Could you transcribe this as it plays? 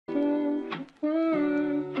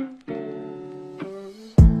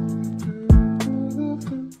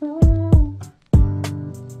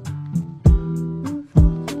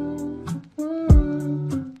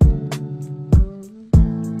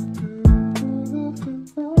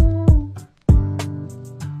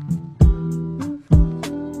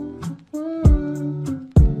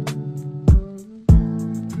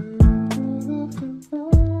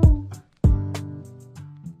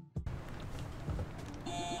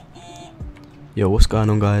Yo, what's going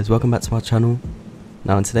on guys, welcome back to my channel.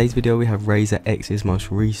 Now in today's video we have RazorX's most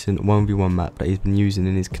recent 1v1 map that he's been using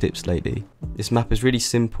in his clips lately. This map is really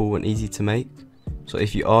simple and easy to make, so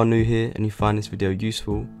if you are new here and you find this video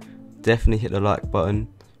useful, definitely hit the like button,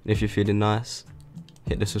 and if you're feeling nice,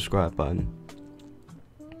 hit the subscribe button.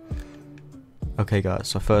 Okay guys,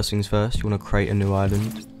 so first things first, you want to create a new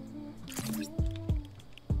island.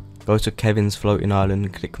 Go to Kevin's floating island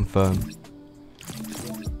and click confirm.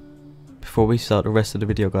 Before we start the rest of the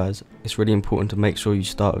video guys, it's really important to make sure you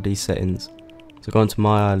start with these settings. So go into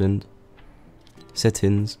my island,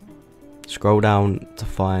 settings, scroll down to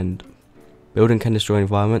find building can destroy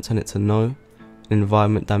environment, turn it to no, and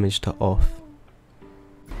environment damage to off.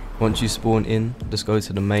 Once you spawn in, just go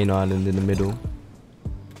to the main island in the middle.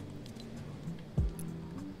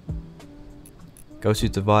 Go to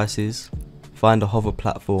devices, find a hover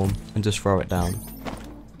platform and just throw it down.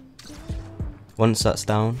 Once that's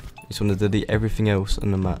down, you just want to delete everything else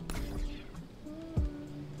on the map.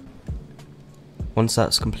 Once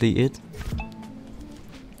that's completed,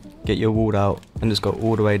 get your wall out and just go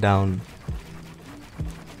all the way down.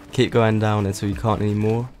 Keep going down until you can't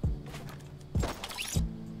anymore.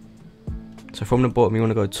 So from the bottom you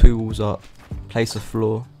want to go 2 walls up, place a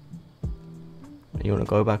floor, and you want to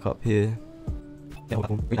go back up here,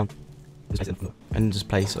 and just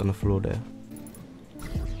place it on the floor there.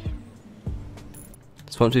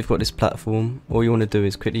 So once we've got this platform, all you want to do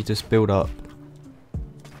is quickly just build up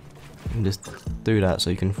and just do that so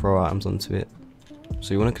you can throw items onto it.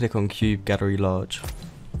 So you want to click on cube gallery large,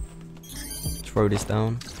 throw this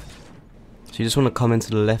down. So you just want to come into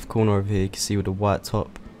the left corner over here, you can see with the white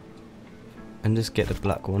top, and just get the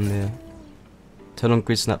black one there. Turn on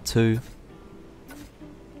grid snap 2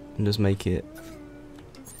 and just make it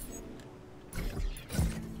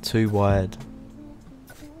 2 wide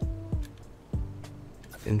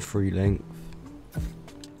in 3 length.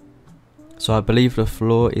 So I believe the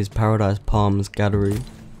floor is Paradise Palms Gallery.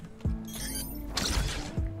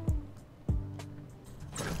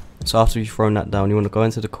 So after you've thrown that down, you want to go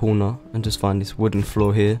into the corner and just find this wooden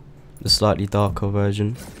floor here, the slightly darker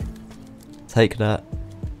version. Take that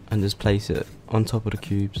and just place it on top of the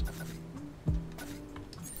cubes.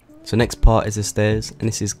 So next part is the stairs, and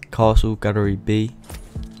this is Castle Gallery B.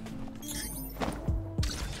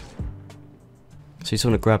 So you just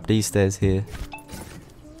want to grab these stairs here,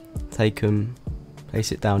 take them,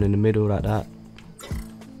 place it down in the middle like that.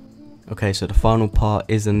 Okay, so the final part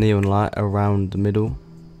is the neon light around the middle.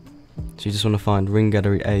 So you just want to find Ring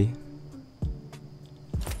Gallery A. You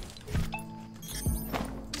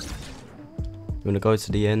want to go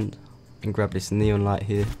to the end and grab this neon light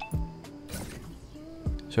here.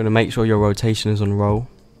 So you want to make sure your rotation is on roll.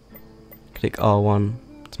 Click R1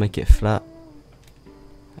 to make it flat,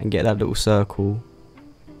 and get that little circle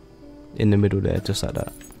in the middle there, just like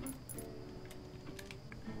that.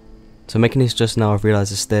 So making this just now, I've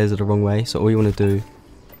realised the stairs are the wrong way, so all you want to do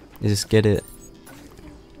is just get it,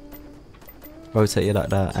 rotate it like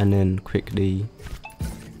that, and then quickly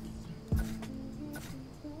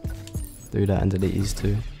do that and delete these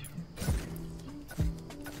 2.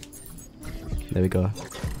 There we go.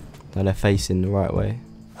 Now they're facing the right way,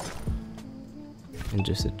 and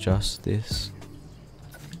just adjust this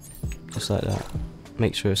just like that.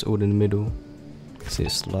 Make sure it's all in the middle. See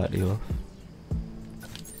it's slightly off.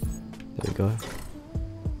 There we go.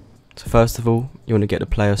 So first of all, you want to get the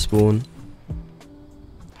player spawn.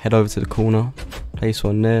 Head over to the corner, place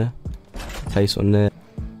one there, place one there.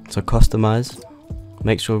 So customize.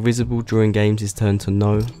 Make sure visible during games is turned to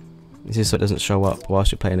no. This is so it doesn't show up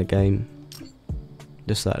whilst you're playing a game.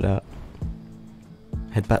 Just like that.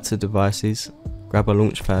 Head back to devices, grab a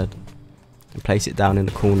launch pad, and place it down in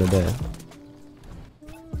the corner there.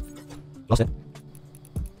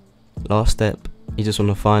 Last step, you just want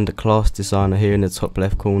to find the class designer here in the top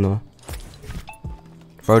left corner.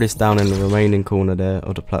 Throw this down in the remaining corner there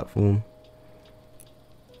of the platform.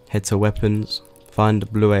 Head to weapons, find the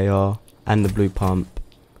blue AR and the blue pump,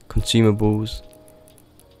 consumables,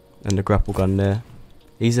 and the grapple gun there.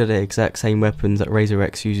 These are the exact same weapons that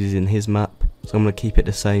RazorX uses in his map, so I'm going to keep it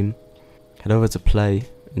the same. Head over to play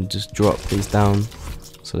and just drop these down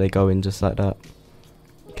so they go in just like that.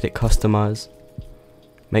 Click customize.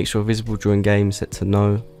 Make sure visible during game set to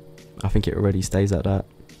no. I think it already stays like that.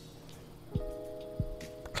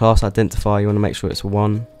 Class identifier, you want to make sure it's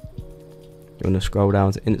 1. You want to scroll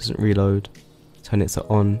down to instant reload, turn it to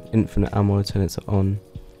on. Infinite ammo, turn it to on,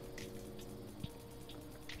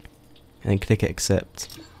 and click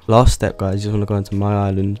accept. Last step guys, you just want to go into my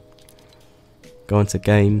island, go into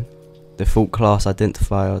game, default class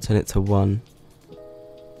identifier, turn it to 1,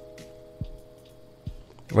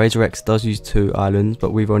 RazorX does use 2 islands,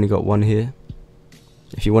 but we've only got 1 here.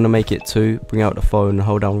 If you want to make it 2, bring out the phone and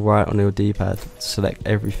hold down right on your D-pad to select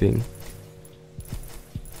everything.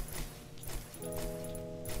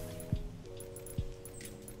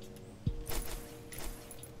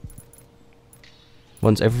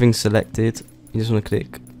 Once everything's selected, you just want to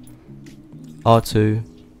click R2,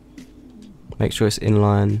 make sure it's in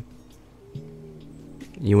line.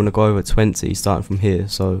 You want to go over 20 starting from here,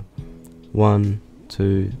 so 1,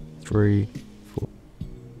 2, 3, 4.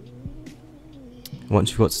 Once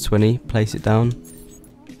you've got to 20, place it down.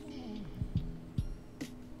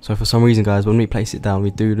 So for some reason guys, when we place it down we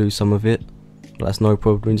do lose some of it, but that's no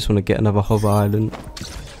problem. We just want to get another hover island,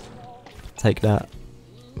 take that,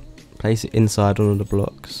 place it inside one of the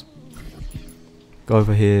blocks, go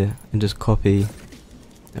over here and just copy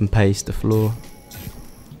and paste the floor.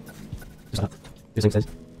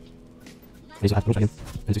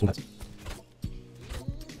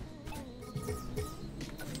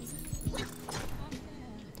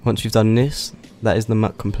 Once you've done this, that is the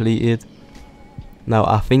map completed. Now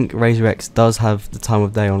I think RazorX does have the time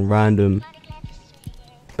of day on random,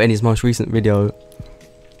 but in his most recent video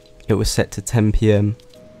it was set to 10 PM.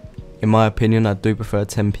 In my opinion, I do prefer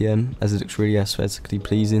 10 PM as it looks really aesthetically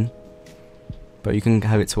pleasing, but you can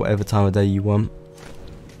have it to whatever time of day you want.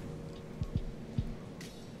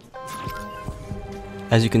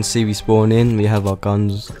 As you can see, we spawn in, we have our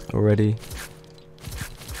guns already,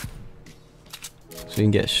 so you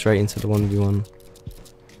can get straight into the 1v1.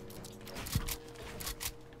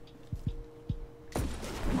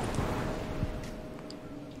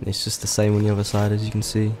 It's just the same on the other side, as you can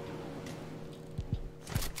see.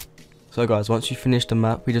 So guys, once you finish the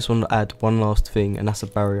map, we just want to add one last thing, and that's a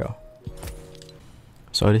barrier.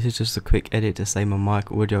 So this is just a quick edit to say my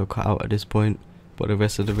mic audio cut out at this point, but the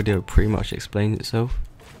rest of the video pretty much explains itself.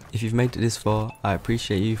 If you've made it this far, I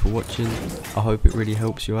appreciate you for watching. I hope it really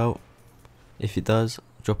helps you out. If it does,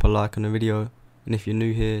 drop a like on the video, and if you're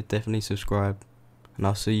new here, definitely subscribe, and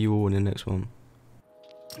I'll see you all in the next one.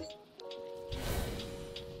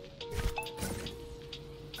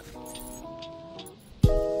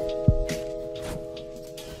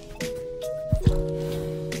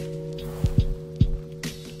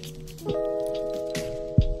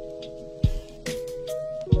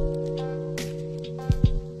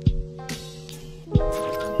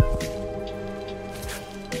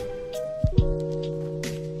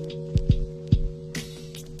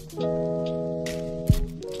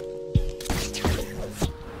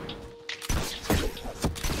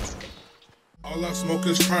 All I smoke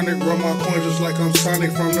is chronic, roll my coin just like I'm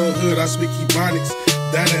Sonic. From the hood, I speak Ebonics.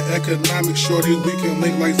 That in economics, shorty, we can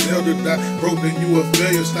link like Zelda. That broke, then you a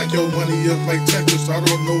failure. Stack your money up like Tetris, I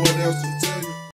don't know what else to tell.